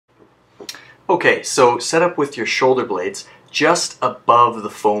Okay, so set up with your shoulder blades just above the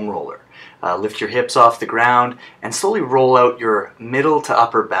foam roller. Lift your hips off the ground and slowly roll out your middle to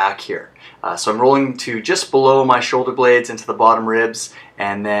upper back here. So I'm rolling to just below my shoulder blades into the bottom ribs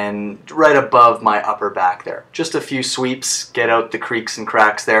and then right above my upper back there. Just a few sweeps, get out the creaks and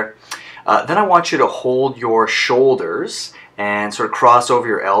cracks there. Then I want you to hold your shoulders and sort of cross over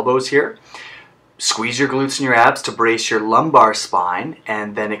your elbows here. Squeeze your glutes and your abs to brace your lumbar spine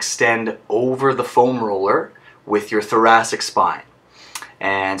and then extend over the foam roller with your thoracic spine.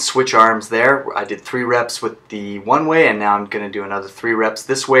 And switch arms there. I did 3 reps with the one way and now I'm going to do another 3 reps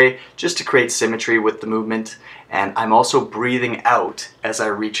this way just to create symmetry with the movement. And I'm also breathing out as I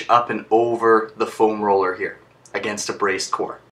reach up and over the foam roller here against a braced core.